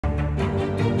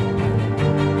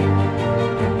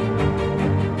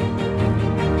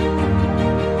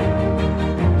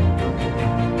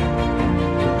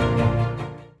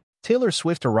Taylor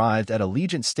Swift arrived at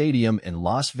Allegiant Stadium in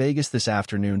Las Vegas this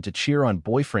afternoon to cheer on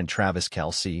boyfriend Travis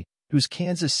Kelce, whose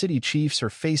Kansas City Chiefs are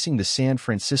facing the San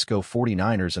Francisco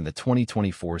 49ers in the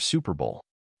 2024 Super Bowl.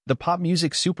 The pop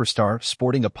music superstar,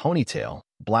 sporting a ponytail,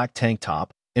 black tank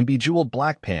top, and bejeweled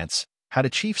black pants, had a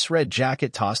Chiefs red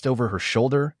jacket tossed over her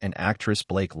shoulder, and actress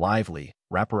Blake Lively,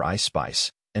 rapper Ice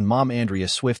Spice, and mom Andrea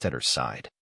Swift at her side.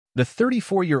 The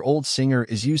 34-year-old singer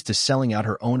is used to selling out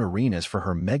her own arenas for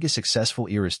her mega-successful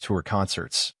Eras Tour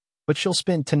concerts, but she'll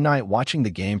spend tonight watching the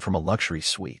game from a luxury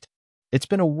suite. It's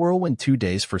been a whirlwind 2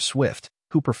 days for Swift,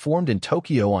 who performed in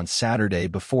Tokyo on Saturday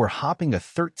before hopping a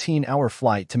 13-hour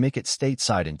flight to make it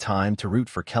stateside in time to root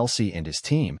for Kelce and his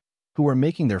team, who are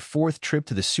making their 4th trip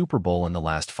to the Super Bowl in the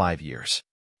last 5 years.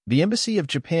 The Embassy of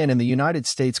Japan in the United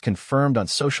States confirmed on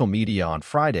social media on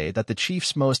Friday that the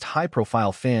Chiefs' most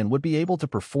high-profile fan would be able to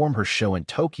perform her show in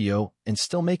Tokyo and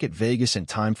still make it Vegas in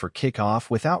time for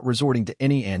kickoff without resorting to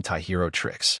any anti-hero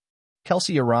tricks.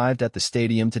 Kelce arrived at the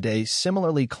stadium today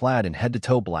similarly clad in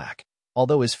head-to-toe black,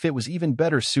 although his fit was even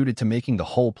better suited to making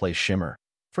the whole place shimmer.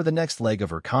 For the next leg of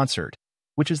her concert,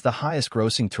 which is the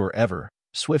highest-grossing tour ever,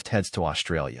 Swift heads to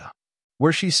Australia,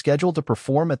 where she's scheduled to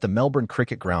perform at the Melbourne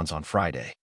Cricket Grounds on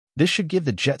Friday. This should give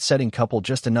the jet-setting couple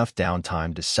just enough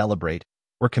downtime to celebrate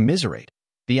or commiserate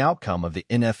the outcome of the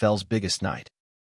NFL's biggest night.